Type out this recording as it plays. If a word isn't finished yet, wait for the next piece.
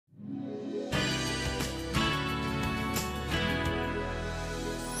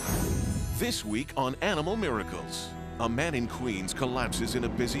This week on Animal Miracles, a man in Queens collapses in a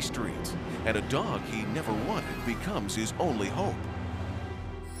busy street, and a dog he never wanted becomes his only hope.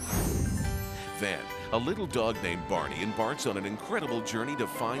 Then, a little dog named Barney embarks on an incredible journey to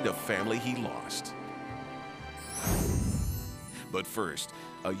find a family he lost. But first,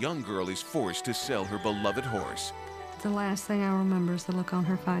 a young girl is forced to sell her beloved horse. The last thing I remember is the look on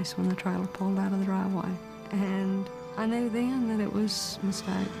her face when the trailer pulled out of the driveway. And I knew then that it was a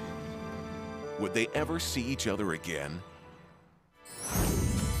mistake. Would they ever see each other again?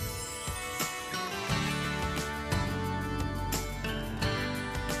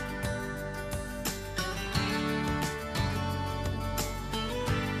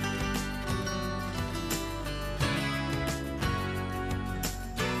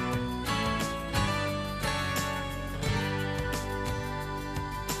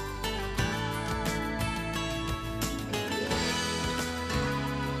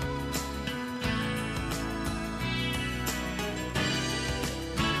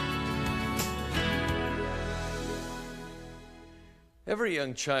 Every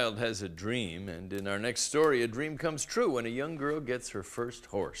young child has a dream, and in our next story, a dream comes true when a young girl gets her first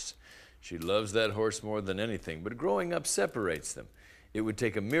horse. She loves that horse more than anything, but growing up separates them. It would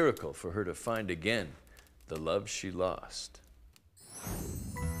take a miracle for her to find again the love she lost.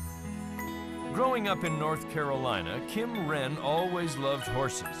 Growing up in North Carolina, Kim Wren always loved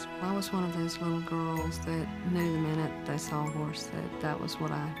horses. I was one of those little girls that knew the minute they saw a horse that was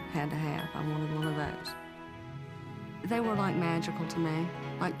what I had to have. I wanted one of those. They were like magical to me,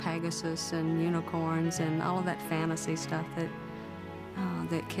 like Pegasus and unicorns and all of that fantasy stuff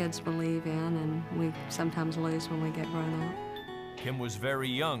that kids believe in and we sometimes lose when we get grown up. Kim was very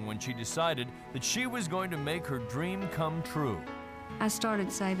young when she decided that she was going to make her dream come true. I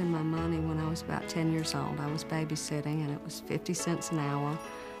started saving my money when I was about 10 years old. I was babysitting and it was 50 cents an hour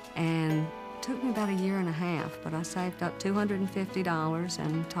and it took me about a year and a half, but I saved up $250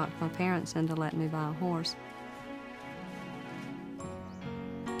 and talked my parents into letting me buy a horse.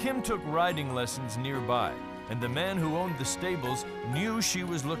 Kim took riding lessons nearby, and the man who owned the stables knew she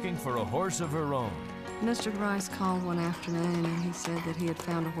was looking for a horse of her own. Mr. Grice called one afternoon and he said that he had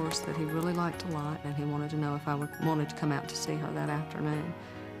found a horse that he really liked a lot and he wanted to know if I wanted to come out to see her that afternoon.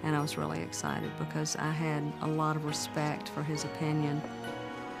 And I was really excited because I had a lot of respect for his opinion.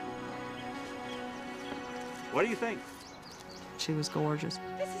 What do you think? She was gorgeous.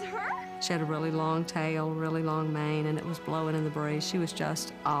 This is her? She had a really long tail, really long mane, and it was blowing in the breeze. She was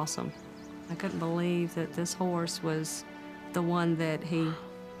just awesome. I couldn't believe that this horse was the one that he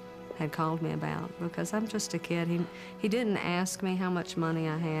had called me about because I'm just a kid. He didn't ask me how much money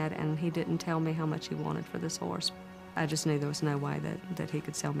I had, and he didn't tell me how much he wanted for this horse. I just knew there was no way that he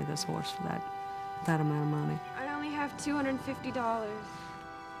could sell me this horse for that amount of money. I only have $250.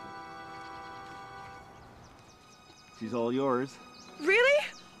 She's all yours. Really?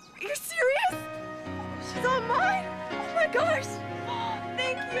 Are you serious? She's all mine? Oh my gosh!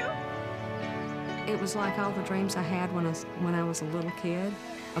 Thank you! It was like all the dreams I had when I was a little kid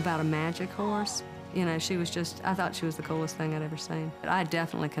about a magic horse. You know, she was just, I thought she was the coolest thing I'd ever seen. I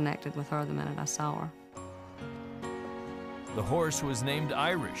definitely connected with her the minute I saw her. The horse was named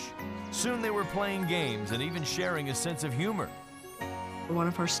Irish. Soon they were playing games and even sharing a sense of humor. One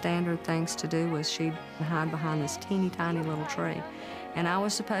of her standard things to do was she'd hide behind this teeny tiny little tree. And I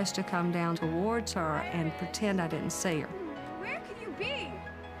was supposed to come down towards her and pretend I didn't see her. Where could you be?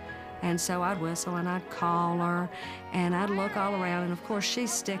 And so I'd whistle and I'd call her and I'd look all around and of course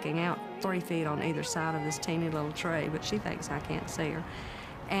she's sticking out 3 feet on either side of this teeny little tree, but she thinks I can't see her.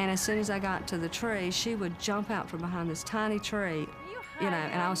 And as soon as I got to the tree, she would jump out from behind this tiny tree, you know,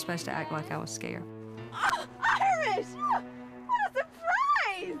 and I was supposed to act like I was scared. Oh, Irish! What a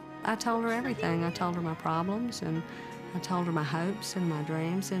surprise! I told her everything. I told her my problems and I told her my hopes and my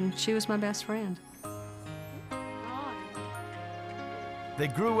dreams, and she was my best friend. They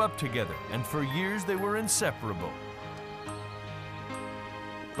grew up together, and for years they were inseparable.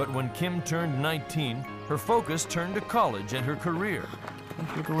 But when Kim turned 19, her focus turned to college and her career.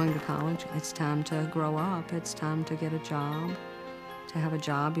 If you're going to college, it's time to grow up. It's time to get a job. To have a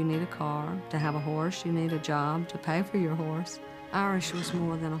job, you need a car. To have a horse, you need a job to pay for your horse. Irish was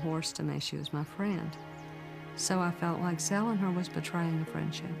more than a horse to me. She was my friend. So I felt like selling her was betraying the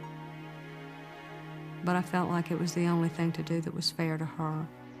friendship. But I felt like it was the only thing to do that was fair to her.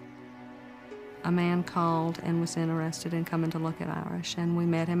 A man called and was interested in coming to look at Irish, and we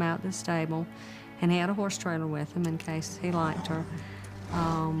met him out at the stable, and he had a horse trailer with him in case he liked her.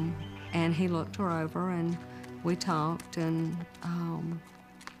 And he looked her over, and we talked, and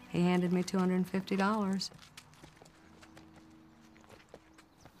he handed me $250.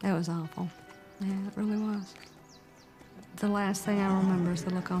 It was awful. Yeah, it really was. The last thing I remember is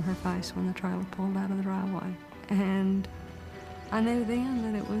the look on her face when the trailer pulled out of the driveway. And I knew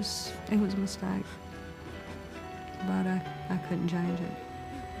then that it was a mistake. But I couldn't change it.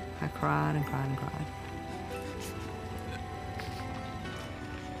 I cried and cried and cried.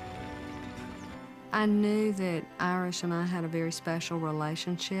 I knew that Irish and I had a very special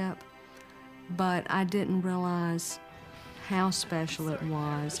relationship, but I didn't realize how special it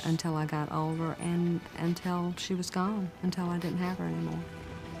was until I got older and until she was gone, until I didn't have her anymore.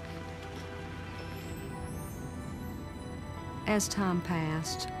 As time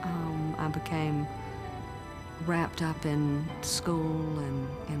passed, I became wrapped up in school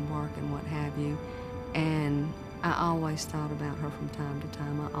and work and what have you, and I always thought about her from time to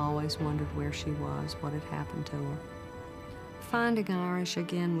time. I always wondered where she was, what had happened to her. Finding Irish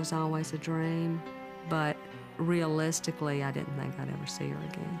again was always a dream, but realistically, I didn't think I'd ever see her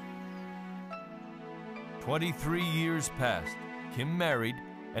again. 23 years passed. Kim married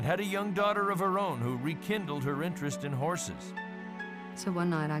and had a young daughter of her own who rekindled her interest in horses. So one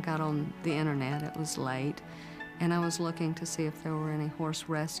night I got on the internet, it was late, and I was looking to see if there were any horse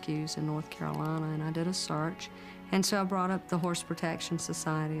rescues in North Carolina, and I did a search, and so I brought up the Horse Protection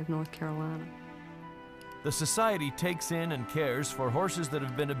Society of North Carolina. The society takes in and cares for horses that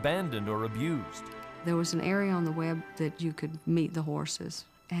have been abandoned or abused. There was an area on the web that you could meet the horses.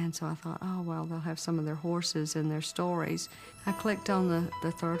 And so I thought, oh, well, they'll have some of their horses and their stories. I clicked on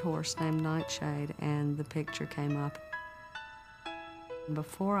the third horse named Nightshade, and the picture came up.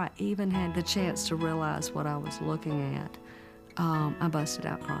 Before I even had the chance to realize what I was looking at, I busted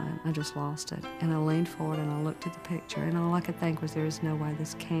out crying. I just lost it. And I leaned forward and I looked at the picture, and all I could think was, there is no way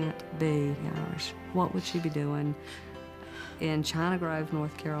this can't be Irish. What would she be doing in China Grove,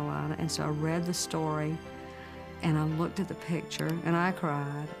 North Carolina? And so I read the story, and I looked at the picture, and I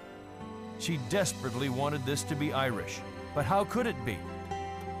cried. She desperately wanted this to be Irish, but how could it be?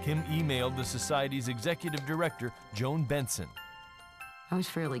 Kim emailed the society's executive director, Joan Benson. I was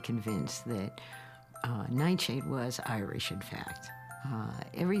fairly convinced that Nightshade was Irish, in fact.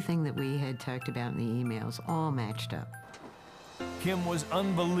 Everything that we had talked about in the emails all matched up. Kim was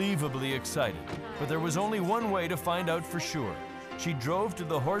unbelievably excited, but there was only one way to find out for sure. She drove to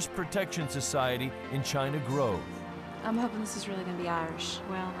the Horse Protection Society in China Grove. I'm hoping this is really going to be Irish.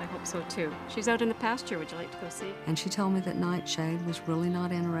 Well, I hope so too. She's out in the pasture. Would you like to go see? And she told me that Nightshade was really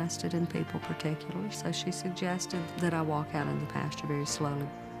not interested in people particularly, so she suggested that I walk out in the pasture very slowly.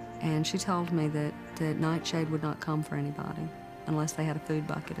 And she told me that Nightshade would not come for anybody unless they had a food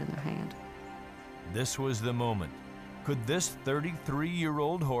bucket in their hand. This was the moment. Could this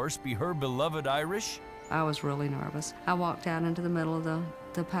 33-year-old horse be her beloved Irish? I was really nervous. I walked out into the middle of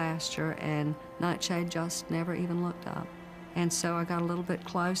the pasture, and Nightshade just never even looked up. And so I got a little bit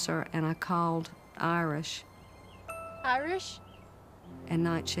closer, and I called Irish. Irish? And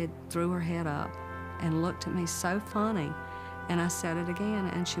Nightshade threw her head up and looked at me so funny. And I said it again,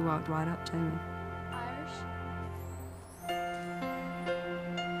 and she walked right up to me. Irish?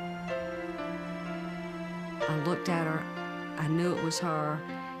 I looked at her, I knew it was her,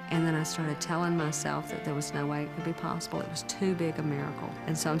 and then I started telling myself that there was no way it could be possible. It was too big a miracle.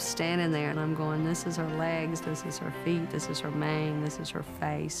 And so I'm standing there and I'm going, this is her legs, this is her feet, this is her mane, this is her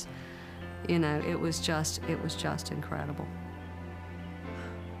face. You know, it was just incredible.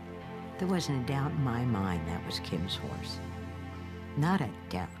 There wasn't a doubt in my mind that was Kim's horse. Not a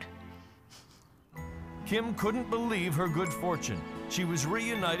doubt. Kim couldn't believe her good fortune. She was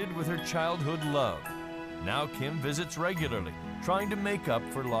reunited with her childhood love. Now Kim visits regularly, trying to make up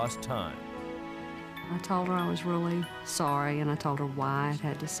for lost time. I told her I was really sorry, and I told her why I'd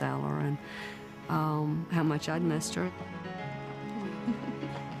had to sell her and how much I'd missed her.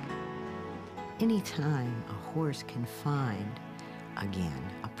 Anytime a horse can find, again,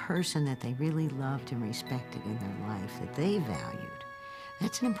 a person that they really loved and respected in their life, that they valued,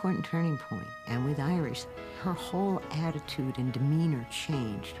 that's an important turning point. And with Irish, her whole attitude and demeanor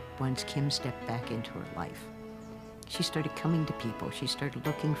changed once Kim stepped back into her life. She started coming to people. She started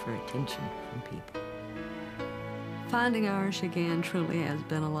looking for attention from people. Finding Irish again truly has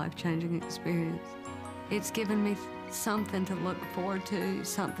been a life-changing experience. It's given me something to look forward to,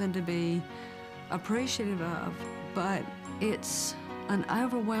 something to be appreciative of, but it's an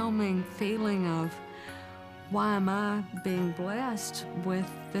overwhelming feeling of, why am I being blessed with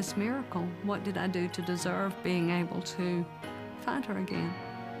this miracle? What did I do to deserve being able to find her again?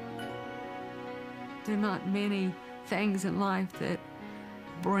 There are not many things in life that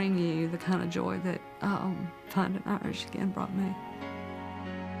bring you the kind of joy that finding Irish again brought me.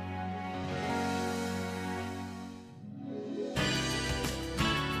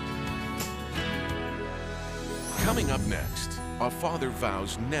 Coming up next, a father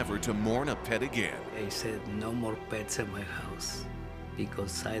vows never to mourn a pet again. I said no more pets in my house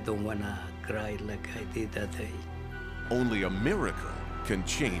because I don't want to cry like I did that day. Only a miracle can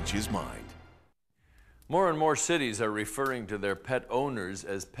change his mind. More and more cities are referring to their pet owners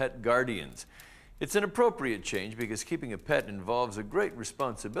as pet guardians. It's an appropriate change because keeping a pet involves a great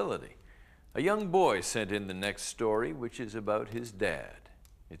responsibility. A young boy sent in the next story, which is about his dad.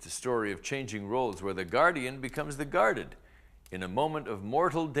 It's a story of changing roles where the guardian becomes the guarded in a moment of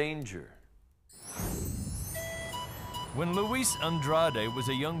mortal danger. When Luis Andrade was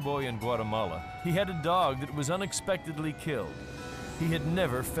a young boy in Guatemala, he had a dog that was unexpectedly killed. He had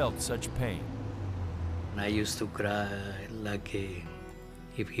never felt such pain. I used to cry like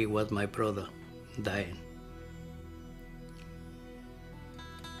if he was my brother dying.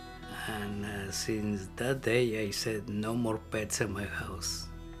 And since that day, I said no more pets in my house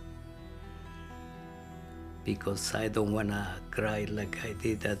because I don't want to cry like I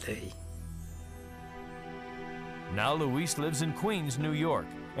did that day. Now Luis lives in Queens, New York,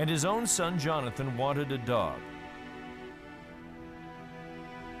 and his own son Jonathan wanted a dog.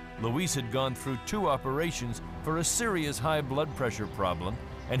 Luis had gone through 2 operations for a serious high blood pressure problem,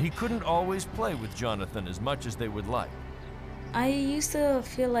 and he couldn't always play with Jonathan as much as they would like. I used to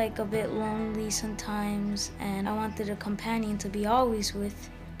feel like a bit lonely sometimes, and I wanted a companion to be always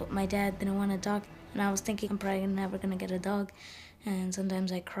with, but my dad didn't want a dog, and I was thinking I'm probably never gonna get a dog, and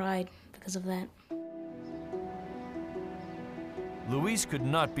sometimes I cried because of that. Luis could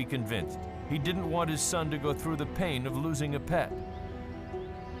not be convinced. He didn't want his son to go through the pain of losing a pet.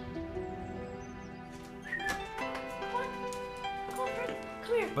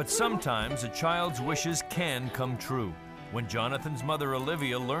 But sometimes a child's wishes can come true. When Jonathan's mother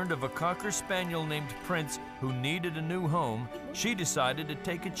Olivia learned of a Cocker Spaniel named Prince who needed a new home, she decided to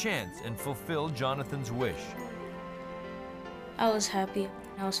take a chance and fulfill Jonathan's wish. I was happy.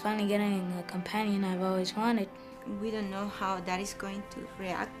 I was finally getting a companion I've always wanted. We don't know how Dad is going to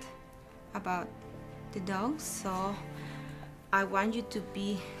react about the dog, so I want you to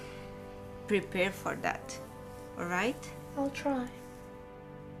be prepared for that, all right? I'll try.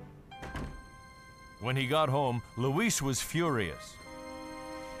 When he got home, Luis was furious.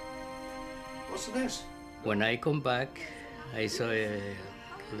 What's this? When I come back, I saw a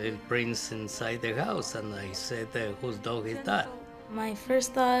little prince inside the house, and I said, whose dog is that? My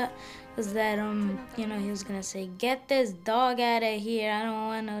first thought was that, he was gonna say, "Get this dog out of here, I don't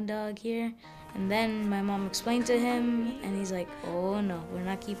want no dog here." And then my mom explained to him, and he's like, "Oh no, we're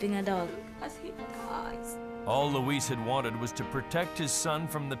not keeping a dog." All Luis had wanted was to protect his son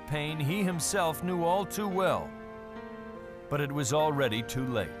from the pain he himself knew all too well. But it was already too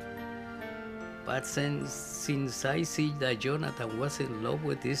late. But since I see that Jonathan was in love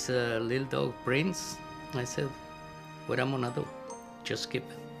with this little dog Prince, I said, what am I gonna do? Just keep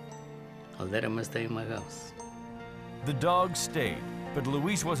it. I'll let him stay in my house. The dog stayed, but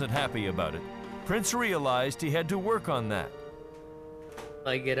Luis wasn't happy about it. Prince realized he had to work on that.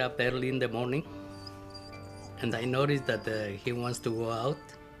 I get up early in the morning, and I noticed that he wants to go out.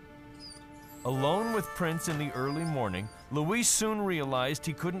 Alone with Prince in the early morning, Luis soon realized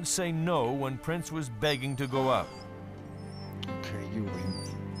he couldn't say no when Prince was begging to go out. Okay, you win.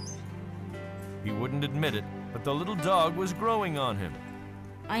 He wouldn't admit it, but the little dog was growing on him.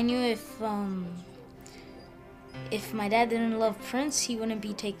 I knew if my dad didn't love Prince, he wouldn't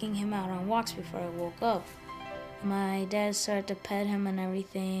be taking him out on walks before I woke up. My dad started to pet him and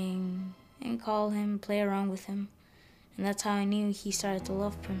everything, and call him, play around with him. And that's how I knew he started to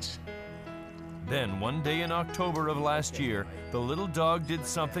love Prince. Then, one day in October of last year, the little dog did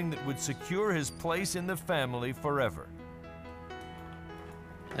something that would secure his place in the family forever.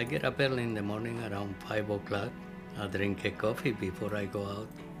 I get up early in the morning around 5 o'clock. I drink a coffee before I go out.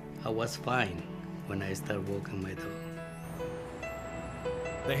 I was fine when I started walking my dog.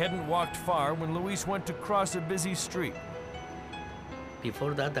 They hadn't walked far when Luis went to cross a busy street.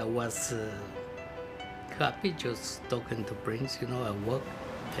 Before that, I was happy just talking to Prince, I walked.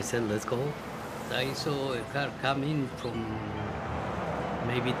 I said, let's go. I saw a car coming from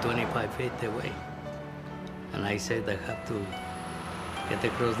maybe 25 feet away. And I said, I have to get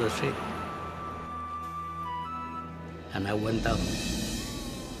across the street. And I went down.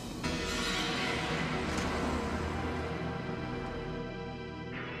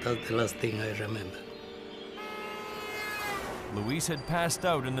 That's the last thing I remember. Luis had passed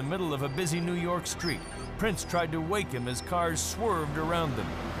out in the middle of a busy New York street. Prince tried to wake him as cars swerved around them.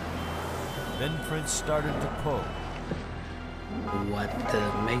 Then Prince started to pull. What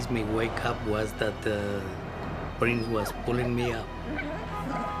makes me wake up was that Prince was pulling me up.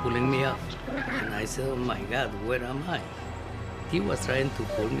 And I said, oh my God, where am I? He was trying to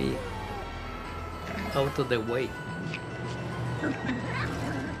pull me out of the way.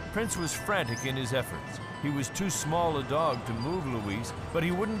 Prince was frantic in his efforts. He was too small a dog to move Luis, but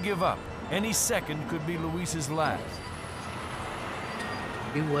he wouldn't give up. Any second could be Luis's last.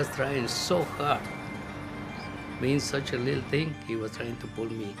 He was trying so hard. Being such a little thing, he was trying to pull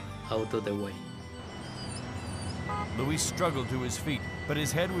me out of the way. Luis struggled to his feet, but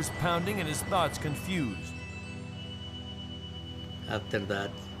his head was pounding and his thoughts confused. After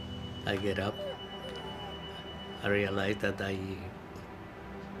that, I get up. I realized that I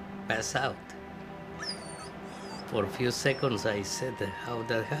passed out. For a few seconds, I said, how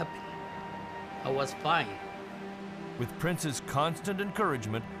that happened? I was fine. With Prince's constant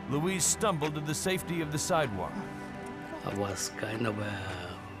encouragement, Luis stumbled to the safety of the sidewalk. I was kind of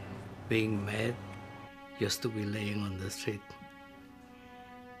being mad just to be laying on the street.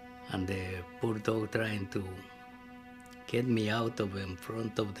 And the poor dog trying to get me out of in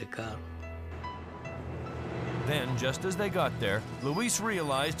front of the car. Then, just as they got there, Luis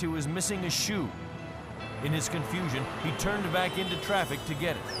realized he was missing a shoe. In his confusion, he turned back into traffic to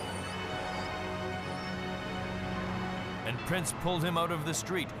get it. And Prince pulled him out of the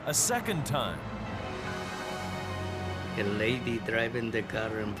street a second time. A lady driving the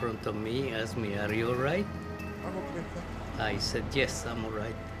car in front of me asked me, are you all right? I said, yes, I'm all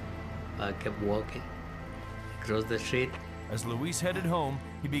right. I kept walking across the street. As Luis headed home,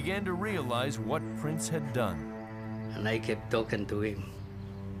 he began to realize what Prince had done. And I kept talking to him,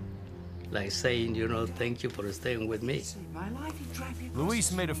 like saying, you know, thank you for staying with me.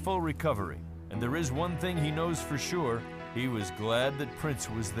 Luis made a full recovery, and there is one thing he knows for sure: he was glad that Prince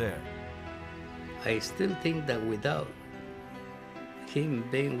was there. I still think that without him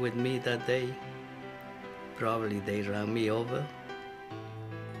being with me that day, probably they ran me over,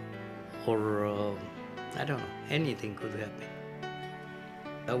 or I don't know, anything could happen.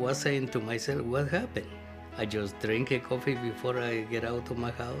 I was saying to myself, what happened? I just drink a coffee before I get out of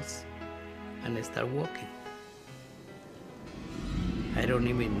my house and I start walking. I don't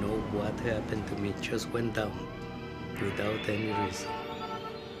even know what happened to me. It just went down without any reason.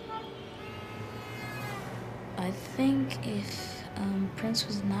 I think if Prince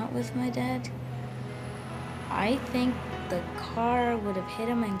was not with my dad, I think the car would have hit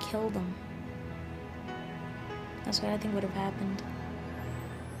him and killed him. That's what I think would have happened.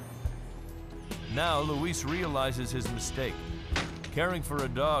 Now Luis realizes his mistake. Caring for a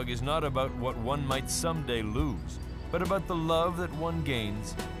dog is not about what one might someday lose, but about the love that one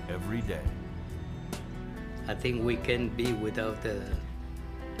gains every day. I think we can be without the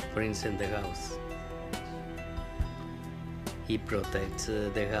Prince in the house. He protects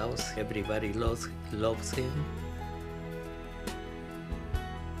the house. Everybody loves him.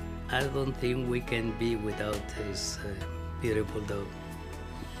 I don't think we can be without this beautiful dog.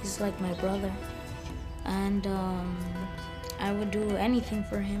 He's like my brother. And I would do anything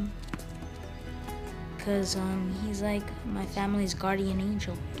for him. Because he's like my family's guardian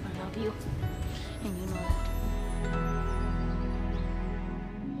angel. I love you. And you know that.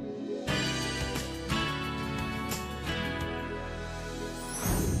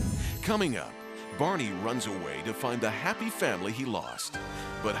 Coming up, Barney runs away to find the happy family he lost.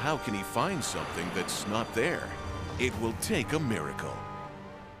 But how can he find something that's not there? It will take a miracle.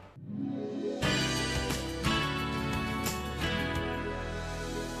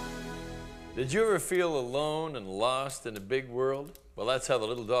 Did you ever feel alone and lost in a big world? Well, that's how the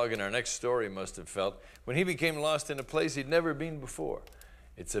little dog in our next story must have felt when he became lost in a place he'd never been before.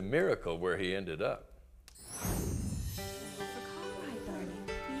 It's a miracle where he ended up.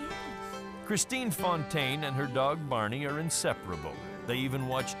 Christine Fontaine and her dog Barney are inseparable. They even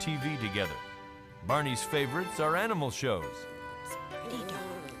watch TV together. Barney's favorites are animal shows. Pretty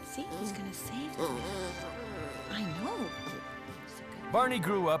dog. See, he's gonna save them. I know. Barney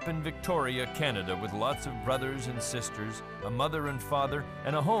grew up in Victoria, Canada, with lots of brothers and sisters, a mother and father,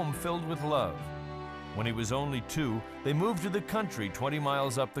 and a home filled with love. When he was only 2, they moved to the country 20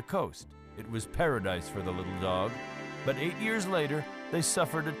 miles up the coast. It was paradise for the little dog, but 8 years later, they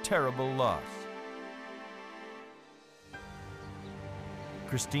suffered a terrible loss.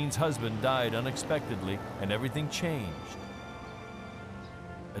 Christine's husband died unexpectedly, and everything changed.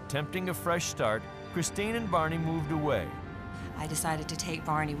 Attempting a fresh start, Christine and Barney moved away. I decided to take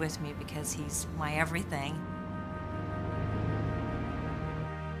Barney with me because he's my everything.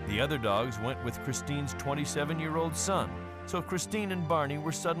 The other dogs went with Christine's 27-year-old son, so Christine and Barney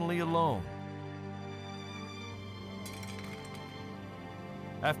were suddenly alone.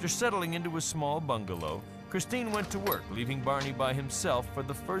 After settling into a small bungalow, Christine went to work, leaving Barney by himself for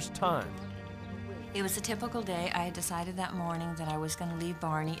the first time. It was a typical day. I had decided that morning that I was going to leave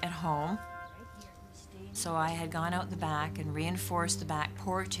Barney at home. So I had gone out the back and reinforced the back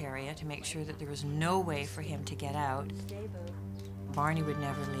porch area to make sure that there was no way for him to get out. Barney would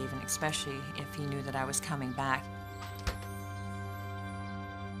never leave, and especially if he knew that I was coming back.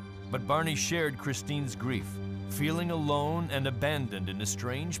 But Barney shared Christine's grief. Feeling alone and abandoned in a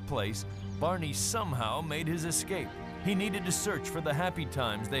strange place, Barney somehow made his escape. He needed to search for the happy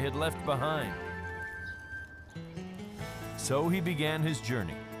times they had left behind. So he began his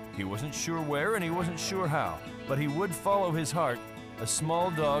journey. He wasn't sure where and he wasn't sure how, but he would follow his heart, a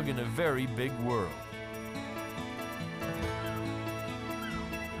small dog in a very big world.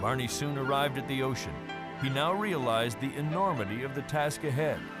 Barney soon arrived at the ocean. He now realized the enormity of the task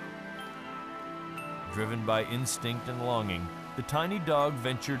ahead. Driven by instinct and longing, the tiny dog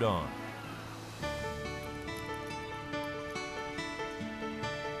ventured on.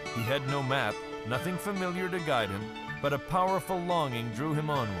 He had no map, nothing familiar to guide him, but a powerful longing drew him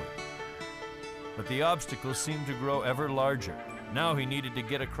onward. But the obstacles seemed to grow ever larger. Now he needed to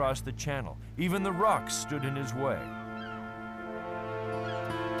get across the channel. Even the rocks stood in his way.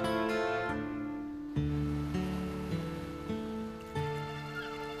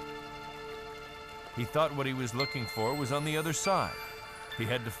 He thought what he was looking for was on the other side. He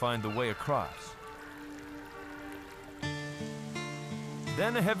had to find the way across.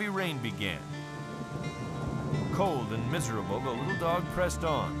 Then a heavy rain began. Cold and miserable, the little dog pressed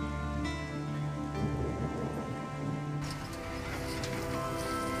on.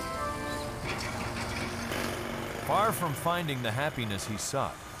 Far from finding the happiness he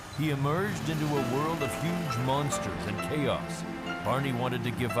sought, he emerged into a world of huge monsters and chaos. Barney wanted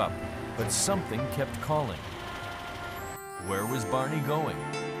to give up, but something kept calling. Where was Barney going?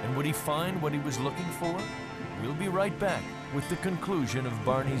 And would he find what he was looking for? We'll be right back with the conclusion of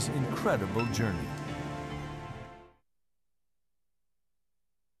Barney's incredible journey.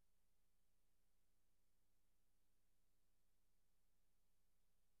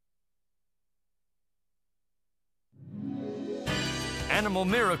 Animal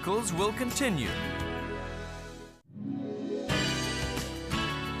miracles will continue.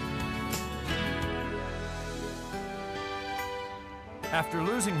 After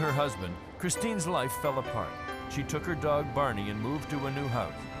losing her husband, Christine's life fell apart. She took her dog Barney and moved to a new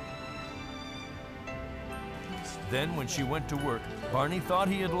house. Then, when she went to work, Barney thought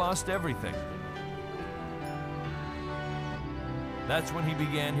he had lost everything. That's when he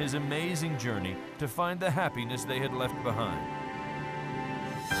began his amazing journey to find the happiness they had left behind.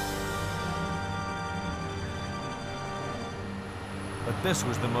 But this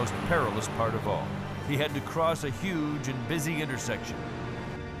was the most perilous part of all. He had to cross a huge and busy intersection.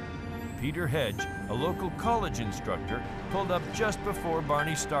 Peter Hedge, a local college instructor, pulled up just before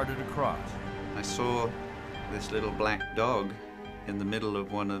Barney started across. I saw this little black dog in the middle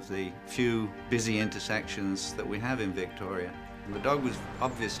of one of the few busy intersections that we have in Victoria. And the dog was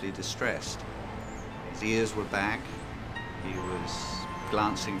obviously distressed. His ears were back. He was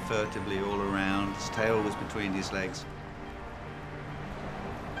glancing furtively all around. His tail was between his legs.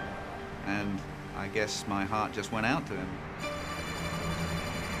 And I guess my heart just went out to him.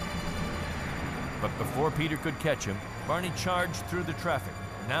 But before Peter could catch him, Barney charged through the traffic.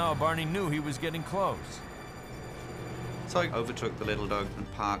 Now Barney knew he was getting close. So I overtook the little dog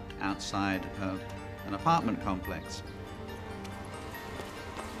and parked outside an apartment complex.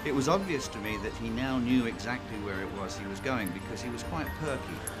 It was obvious to me that he now knew exactly where it was he was going because he was quite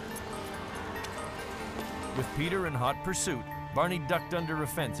perky. With Peter in hot pursuit, Barney ducked under a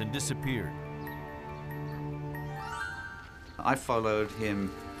fence and disappeared. I followed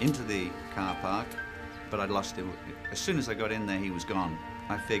him into the car park, but I'd lost him. As soon as I got in there, he was gone.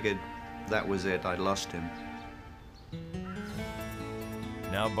 I figured that was it, I'd lost him.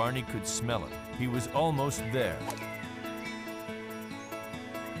 Now Barney could smell it. He was almost there.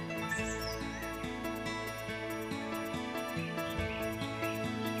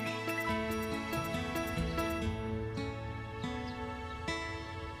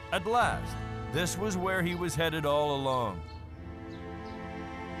 At last, this was where he was headed all along.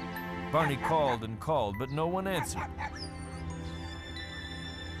 Barney called and called, but no one answered.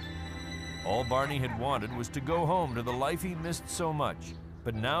 All Barney had wanted was to go home to the life he missed so much,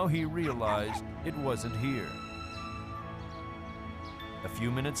 but now he realized it wasn't here. A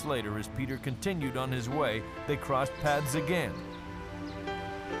few minutes later, as Peter continued on his way, they crossed paths again.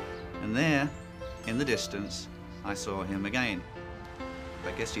 And there, in the distance, I saw him again.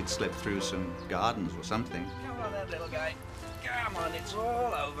 I guess he'd slipped through some gardens or something. Come on then, little guy. Come on, it's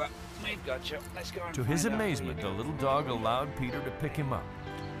all over. We've got you. Let's go and To his find out where amazement, you the go. little dog allowed Peter to pick him up.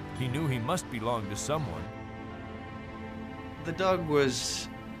 He knew he must belong to someone. The dog was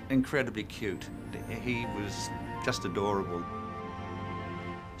incredibly cute. He was just adorable.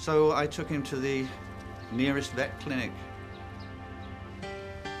 So I took him to the nearest vet clinic.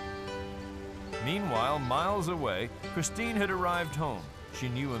 Meanwhile, miles away, Christine had arrived home. She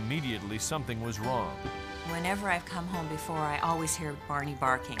knew immediately something was wrong. Whenever I've come home before, I always hear Barney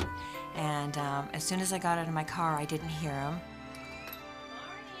barking. And as soon as I got out of my car, I didn't hear him.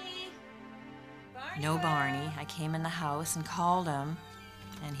 No Barney. I came in the house and called him,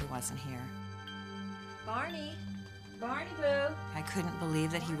 and he wasn't here. Barney! Barney Boo! I couldn't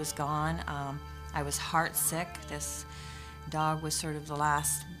believe that he was gone. I was heartsick. This dog was sort of the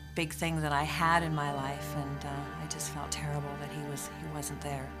last big thing that I had in my life, and I just felt terrible that he wasn't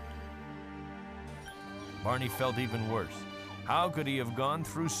there. Barney felt even worse. How could he have gone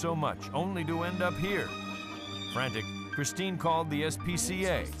through so much, only to end up here? Frantic, Christine called the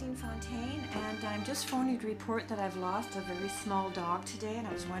SPCA. Christine Fontaine, and I'm just phoning to report that I've lost a very small dog today, and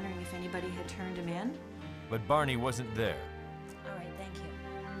I was wondering if anybody had turned him in. But Barney wasn't there. All right, thank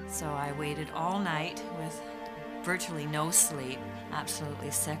you. So I waited all night with virtually no sleep,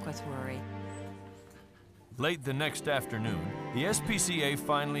 absolutely sick with worry. Late the next afternoon, the SPCA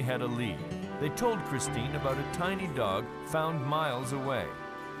finally had a lead. They told Christine about a tiny dog found miles away.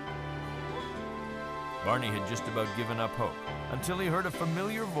 Barney had just about given up hope until he heard a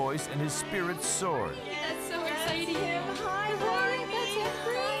familiar voice and his spirits soared. That's so exciting. Hi, Barney. That's so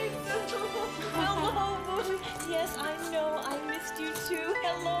great. Hello. Yes, I know. I missed you too.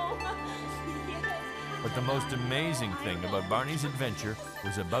 Hello. Yes. But the most amazing thing about Barney's adventure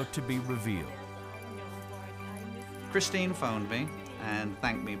was about to be revealed. Christine phoned me and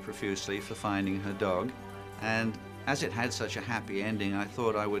thanked me profusely for finding her dog. And as it had such a happy ending, I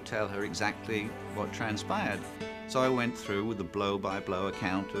thought I would tell her exactly what transpired. So I went through with a blow-by-blow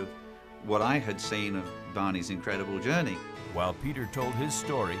account of what I had seen of Barney's incredible journey. While Peter told his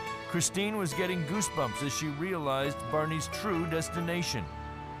story, Christine was getting goosebumps as she realized Barney's true destination.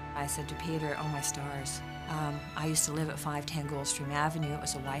 I said to Peter, oh my stars, I used to live at 510 Goldstream Avenue. It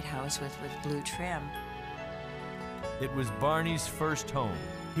was a white house with blue trim. It was Barney's first home.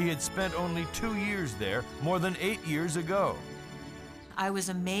 He had spent only 2 years there, more than 8 years ago. I was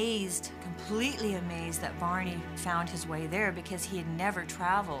amazed, completely amazed that Barney found his way there because he had never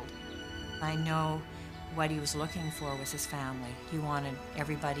traveled. I know what he was looking for was his family. He wanted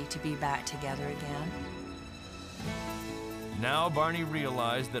everybody to be back together again. Now Barney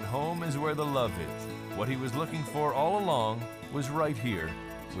realized that home is where the love is. What he was looking for all along was right here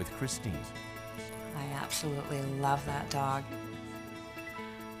with Christine. I absolutely love that dog.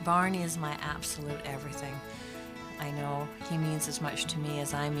 Barney is my absolute everything. I know he means as much to me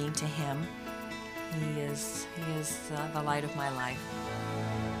as I mean to him. He is the light of my life.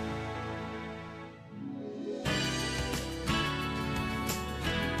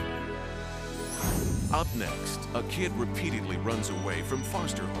 Up next, a kid repeatedly runs away from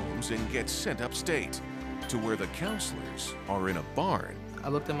foster homes and gets sent upstate to where the counselors are in a barn. I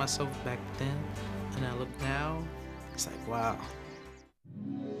looked at myself back then, and I look now, it's like, wow.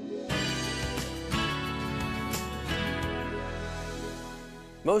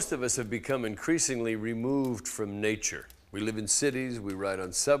 Most of us have become increasingly removed from nature. We live in cities, we ride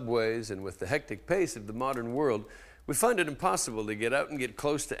on subways, and with the hectic pace of the modern world, we find it impossible to get out and get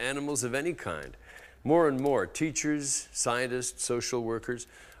close to animals of any kind. More and more teachers, scientists, social workers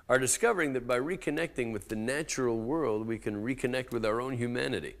are discovering that by reconnecting with the natural world, we can reconnect with our own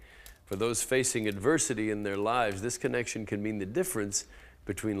humanity. For those facing adversity in their lives, this connection can mean the difference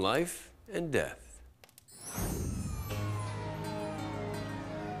between life and death.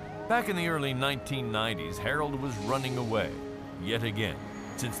 Back in the early 1990s, Harold was running away, yet again.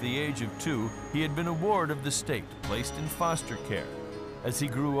 Since the age of 2, he had been a ward of the state, placed in foster care. As he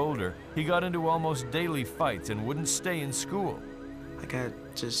grew older, he got into almost daily fights and wouldn't stay in school. Like I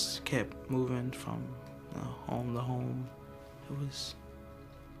just kept moving from home to home.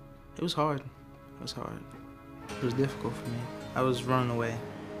 It was hard. It was hard. It was difficult for me. I was running away.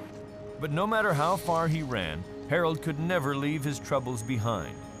 But no matter how far he ran, Harold could never leave his troubles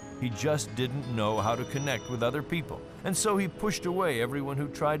behind. He just didn't know how to connect with other people, and so he pushed away everyone who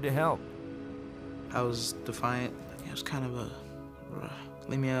tried to help. I was defiant. It was kind of a,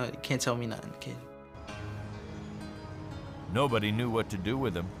 leave me out, you can't tell me nothing, kid. Nobody knew what to do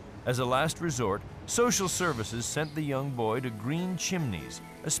with him. As a last resort, social services sent the young boy to Green Chimneys,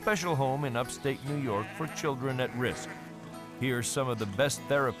 a special home in upstate New York for children at risk. Here, some of the best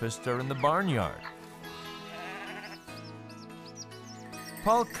therapists are in the barnyard.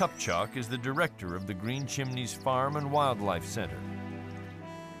 Paul Kupchak is the director of the Green Chimneys Farm and Wildlife Center.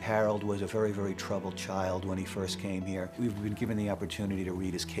 Harold was a very, very troubled child when he first came here. We've been given the opportunity to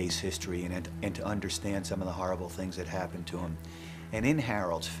read his case history and to understand some of the horrible things that happened to him. And in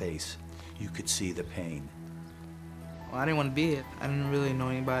Harold's face, you could see the pain. Well, I didn't want to be it. I didn't really know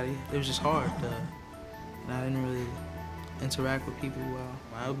anybody. It was just hard. And I didn't really interact with people well.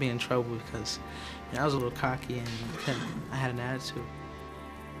 I would be in trouble because I was a little cocky and I had an attitude.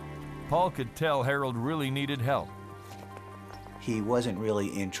 Paul could tell Harold really needed help. He wasn't really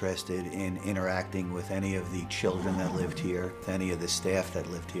interested in interacting with any of the children that lived here, with any of the staff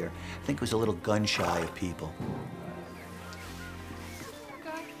that lived here. I think he was a little gun-shy of people.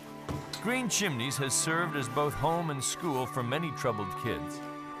 Green Chimneys has served as both home and school for many troubled kids.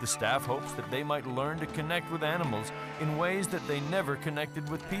 The staff hopes that they might learn to connect with animals in ways that they never connected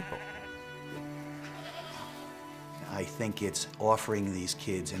with people. I think it's offering these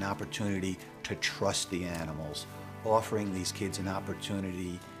kids an opportunity to trust the animals, offering these kids an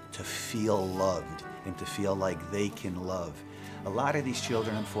opportunity to feel loved and to feel like they can love. A lot of these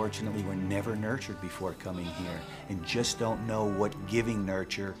children, unfortunately, were never nurtured before coming here and just don't know what giving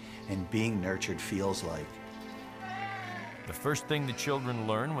nurture and being nurtured feels like. The first thing the children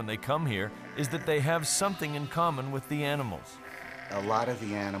learn when they come here is that they have something in common with the animals. A lot of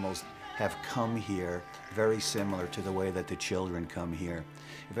the animals have come here very similar to the way that the children come here.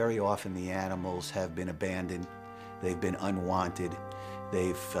 Very often the animals have been abandoned, they've been unwanted,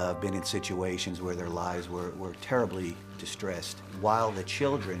 they've been in situations where their lives were terribly distressed. While the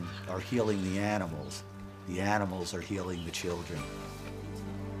children are healing the animals are healing the children.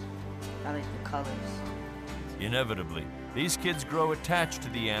 I like the colors. Inevitably, these kids grow attached to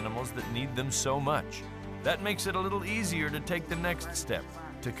the animals that need them so much. That makes it a little easier to take the next step,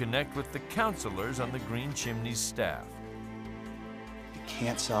 to connect with the counselors on the Green Chimneys staff. You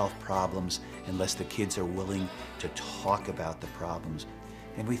can't solve problems unless the kids are willing to talk about the problems.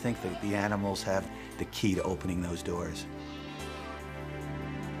 And we think that the animals have the key to opening those doors.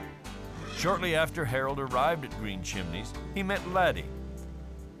 Shortly after Harold arrived at Green Chimneys, he met Laddie.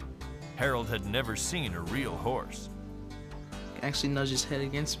 Harold had never seen a real horse. He actually nudged his head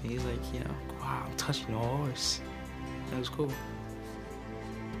against me. He's like, wow, I'm touching a horse. That was cool.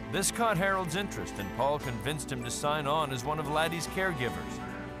 This caught Harold's interest, and Paul convinced him to sign on as one of Laddie's caregivers.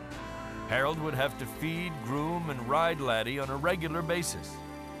 Harold would have to feed, groom, and ride Laddie on a regular basis.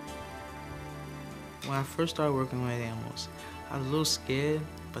 When I first started working with animals, I was a little scared,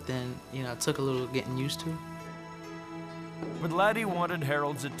 but then, it took a little getting used to. But Laddie wanted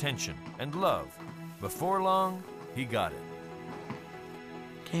Harold's attention and love. Before long, he got it.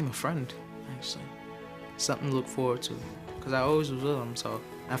 Became a friend, actually. Something to look forward to, because I always was with him, so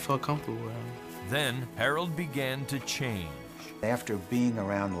I felt comfortable with him. Then Harold began to change. After being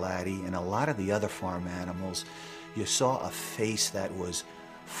around Laddie and a lot of the other farm animals, you saw a face that was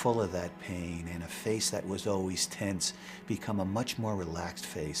full of that pain and a face that was always tense become a much more relaxed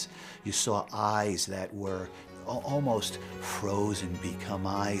face. You saw eyes that were almost frozen become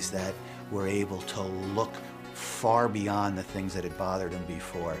eyes that were able to look far beyond the things that had bothered him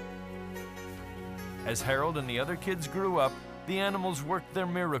before. As Harold and the other kids grew up, the animals worked their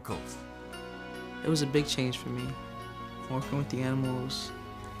miracles. It was a big change for me. Working with the animals,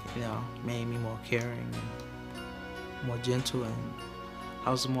 made me more caring and more gentle, and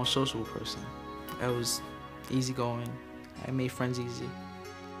I was a more sociable person. I was easygoing. I made friends easy.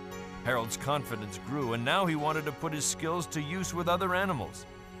 Harold's confidence grew, and now he wanted to put his skills to use with other animals.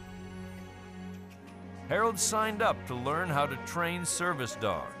 Harold signed up to learn how to train service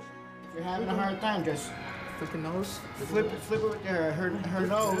dogs. If you're having a hard time, just flip her nose. Flip it with her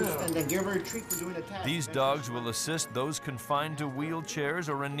nose, and then give her a treat for doing a task. These dogs will assist those confined to wheelchairs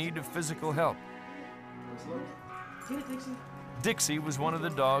or in need of physical help. Dixie was one of the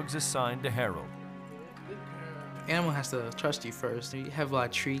dogs assigned to Harold. Animal has to trust you first. You have a lot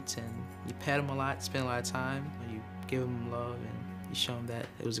of treats, and you pet him a lot, spend a lot of time. You give him love, and you show him that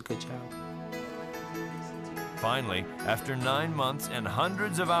it was a good job. Finally, after 9 months and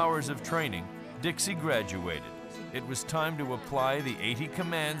hundreds of hours of training, Dixie graduated. It was time to apply the 80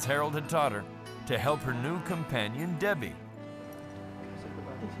 commands Harold had taught her to help her new companion, Debbie.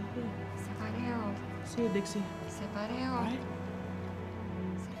 See you, Dixie. Right?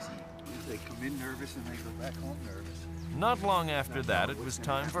 They come in nervous and they go back home nervous. Not long after that, it was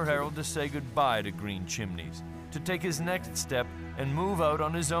time for Harold to say goodbye to Green Chimneys, to take his next step and move out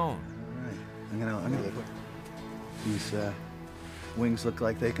on his own. All right, I'm gonna look. These wings look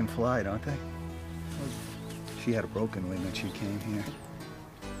like they can fly, don't they? She had a broken wing when she came here.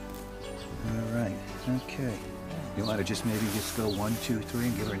 All right, okay. You want to just maybe just go 1, 2, 3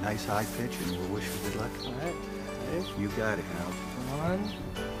 and give her a nice high pitch, and we'll wish her good luck? All right. You got it, Harold. 1,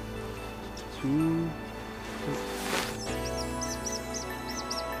 2, 3.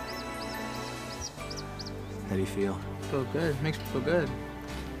 How do you feel? Feel good. Makes me feel good.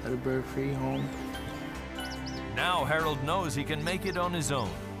 Let a bird free home. Now Harold knows he can make it on his own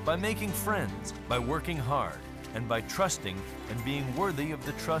by making friends, by working hard, and by trusting and being worthy of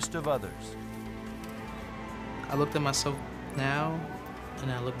the trust of others. I looked at myself now, and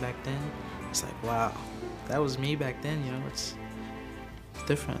I look back then. It's like, wow, that was me back then. You know, it's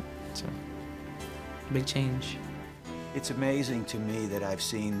different. It's a big change. It's amazing to me that I've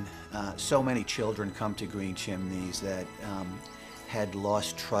seen so many children come to Green Chimneys that had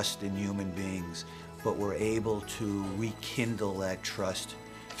lost trust in human beings, but were able to rekindle that trust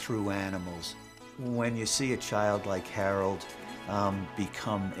through animals. When you see a child like Harold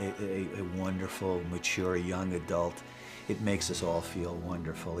become a wonderful, mature young adult, it makes us all feel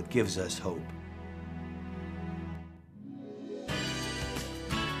wonderful. It gives us hope.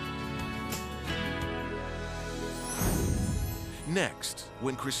 Next,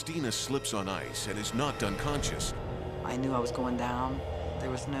 when Christina slips on ice and is knocked unconscious. I knew I was going down. There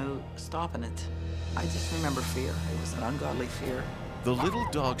was no stopping it. I just remember fear. It was an ungodly fear. The little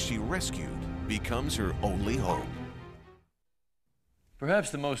dog she rescued becomes her only hope.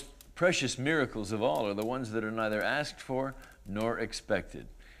 Perhaps the most precious miracles of all are the ones that are neither asked for nor expected.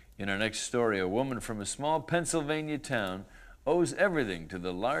 In our next story, a woman from a small Pennsylvania town owes everything to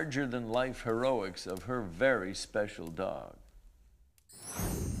the larger-than-life heroics of her very special dog.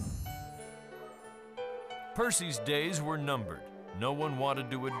 Percy's days were numbered. No one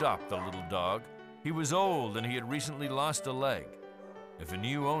wanted to adopt the little dog. He was old and he had recently lost a leg. If a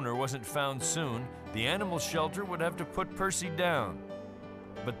new owner wasn't found soon, the animal shelter would have to put Percy down.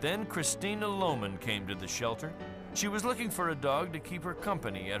 But then Christina Lohman came to the shelter. She was looking for a dog to keep her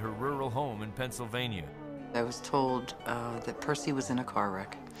company at her rural home in Pennsylvania. I was told that Percy was in a car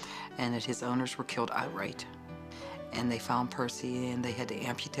wreck and that his owners were killed outright. And they found Percy and they had to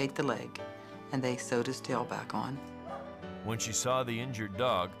amputate the leg, and they sewed his tail back on. When she saw the injured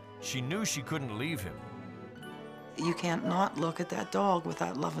dog, she knew she couldn't leave him. You can't not look at that dog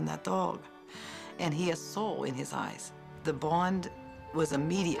without loving that dog. And he has soul in his eyes. The bond was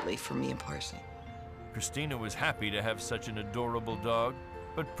immediately for me and Percy. Christina was happy to have such an adorable dog,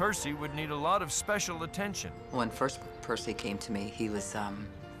 but Percy would need a lot of special attention. When first Percy came to me, he was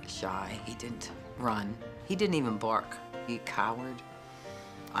shy. He didn't run. He didn't even bark. He cowered.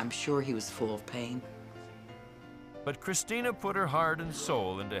 I'm sure he was full of pain. But Christina put her heart and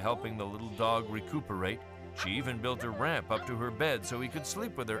soul into helping the little dog recuperate. She even built a ramp up to her bed so he could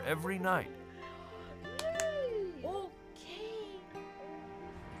sleep with her every night.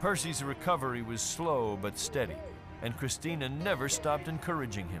 Percy's recovery was slow but steady, and Christina never stopped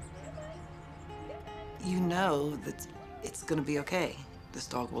encouraging him. You know that it's going to be okay. This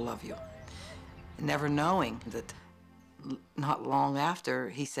dog will love you. Never knowing that not long after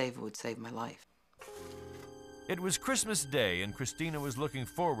he would save my life. It was Christmas Day, and Christina was looking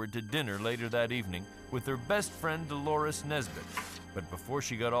forward to dinner later that evening with her best friend Dolores Nesbitt. But before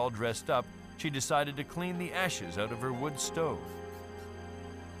she got all dressed up, she decided to clean the ashes out of her wood stove.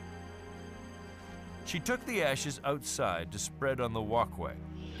 She took the ashes outside to spread on the walkway.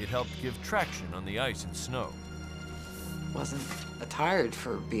 It helped give traction on the ice and snow. Wasn't tired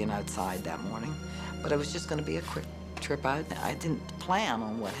for being outside that morning, but it was just going to be a quick trip out. I didn't plan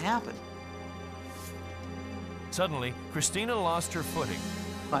on what happened. Suddenly, Christina lost her footing.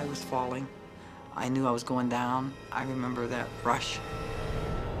 I was falling. I knew I was going down. I remember that rush,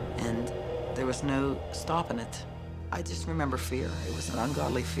 and there was no stopping it. I just remember fear. It was an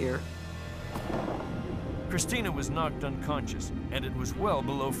ungodly fear. Christina was knocked unconscious, and it was well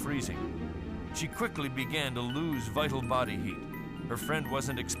below freezing. She quickly began to lose vital body heat. Her friend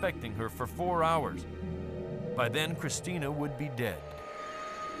wasn't expecting her for 4 hours. By then, Christina would be dead.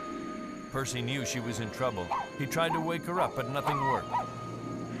 Percy knew she was in trouble. He tried to wake her up, but nothing worked.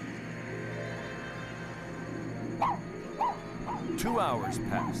 2 hours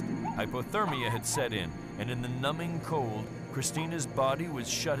passed. Hypothermia had set in, and in the numbing cold, Christina's body was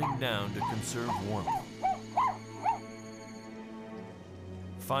shutting down to conserve warmth.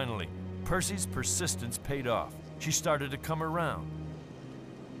 Finally, Percy's persistence paid off. She started to come around.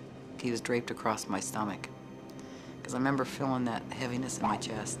 He was draped across my stomach, because I remember feeling that heaviness in my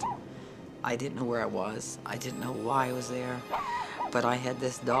chest. I didn't know where I was. I didn't know why I was there. But I had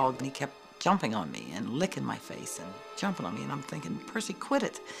this dog, and he kept jumping on me and licking my face and jumping on me. And I'm thinking, Percy, quit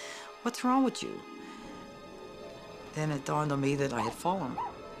it. What's wrong with you? Then it dawned on me that I had fallen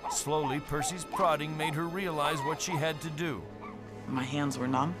Slowly, Percy's prodding made her realize what she had to do. My hands were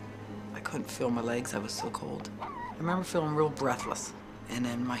numb. I couldn't feel my legs, I was so cold. I remember feeling real breathless. And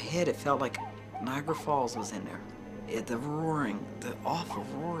in my head, it felt like Niagara Falls was in there. The roaring, the awful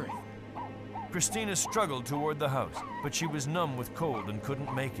roaring. Christina struggled toward the house, but she was numb with cold and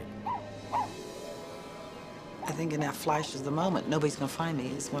couldn't make it. I think in that flash of the moment, nobody's gonna find me,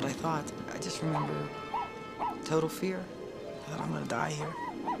 is what I thought. I just remember total fear. I thought I'm gonna die here.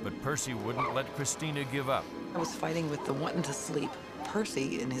 But Percy wouldn't let Christina give up. I was fighting with the wanting to sleep.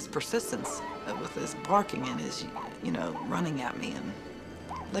 Percy and his persistence, with his barking and his, running at me and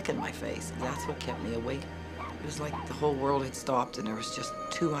licking my face. That's what kept me awake. It was like the whole world had stopped and there was just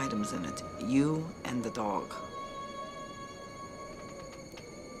two items in it, you and the dog.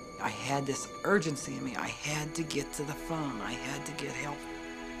 I had this urgency in me. I had to get to the phone. I had to get help.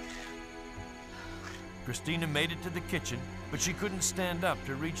 Christina made it to the kitchen, but she couldn't stand up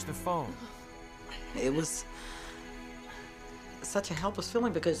to reach the phone. It was such a helpless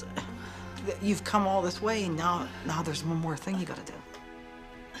feeling because you've come all this way and now there's one more thing you gotta do.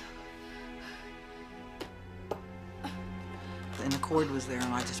 And the cord was there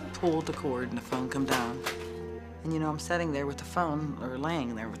and I just pulled the cord and the phone come down. And I'm sitting there with the phone, or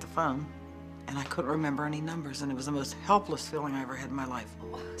laying there with the phone, and I couldn't remember any numbers, and it was the most helpless feeling I ever had in my life.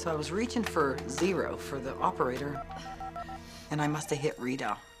 So I was reaching for 0 for the operator, and I must have hit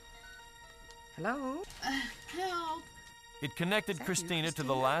readout. Hello? Help! It connected Christina to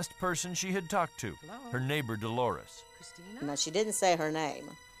the last person she had talked to, her neighbor Dolores. Now, she didn't say her name,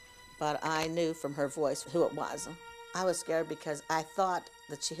 but I knew from her voice who it was. I was scared because I thought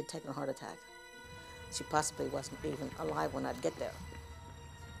that she had taken a heart attack. She possibly wasn't even alive when I'd get there.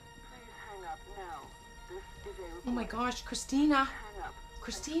 Oh my gosh, Christina.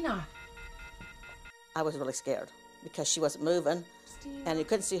 Christina. I was really scared because she wasn't moving and you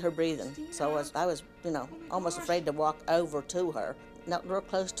couldn't see her breathing. So I was, almost afraid to walk over to her, not real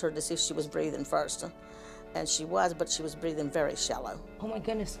close to her to see if she was breathing first. And she was, but she was breathing very shallow. Oh my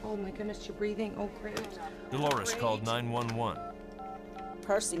goodness, you're breathing. Oh, great. Dolores called 911.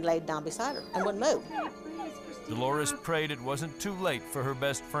 Percy laid down beside her and wouldn't move. Dolores prayed it wasn't too late for her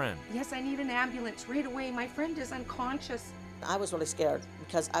best friend. Yes, I need an ambulance right away. My friend is unconscious. I was really scared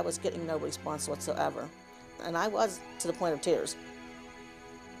because I was getting no response whatsoever. And I was to the point of tears.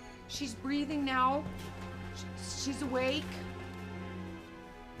 She's breathing now. She's awake.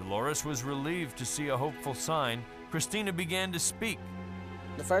 Dolores was relieved to see a hopeful sign. Christina began to speak.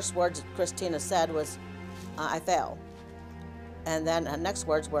 The first words Christina said was, I fell. And then her next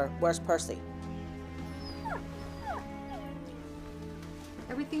words were, where's Percy?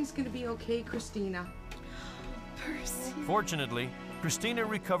 Everything's gonna be okay, Christina. Percy. Fortunately, Christina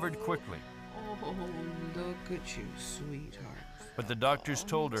recovered quickly. Oh, look at you, sweetheart. But the doctors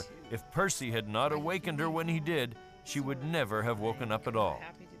told her if Percy had not awakened her when he did, she would never have woken up at all.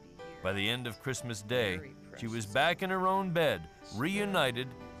 By the end of Christmas Day, she was back in her own bed, reunited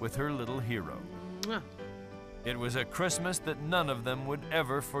with her little hero. It was a Christmas that none of them would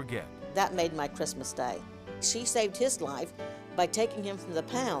ever forget. That made my Christmas day. She saved his life by taking him from the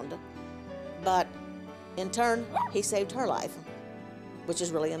pound, but in turn, he saved her life, which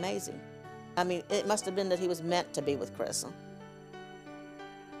is really amazing. I mean, it must have been that he was meant to be with Chris.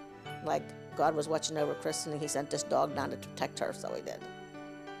 Like God was watching over Chris and he sent this dog down to protect her, so he did.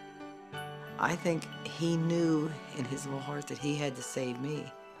 I think he knew in his little heart that he had to save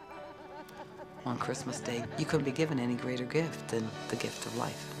me. On Christmas Day, you couldn't be given any greater gift than the gift of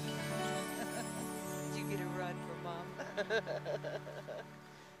life. Did you get a run from Mom? Did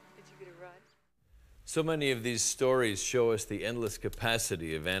you get a run? So many of these stories show us the endless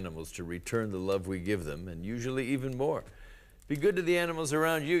capacity of animals to return the love we give them, and usually even more. Be good to the animals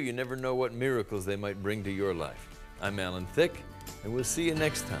around you. You never know what miracles they might bring to your life. I'm Alan Thicke, and we'll see you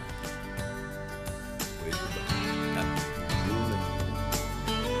next time. Wave goodbye.